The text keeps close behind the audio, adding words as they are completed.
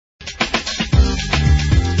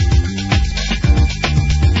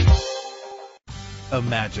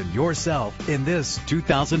Imagine yourself in this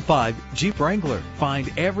 2005 Jeep Wrangler.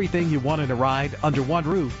 Find everything you want in a ride under one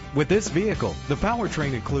roof with this vehicle. The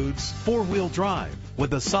powertrain includes four-wheel drive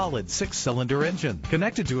with a solid 6-cylinder engine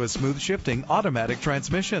connected to a smooth shifting automatic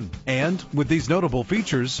transmission. And with these notable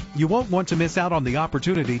features, you won't want to miss out on the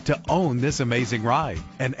opportunity to own this amazing ride.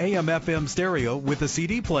 An AM/FM stereo with a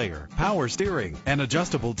CD player, power steering, and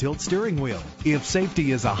adjustable tilt steering wheel. If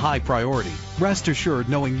safety is a high priority, rest assured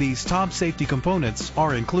knowing these top safety components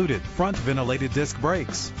are included: front ventilated disc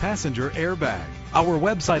brakes, passenger airbag. Our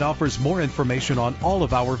website offers more information on all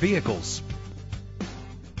of our vehicles.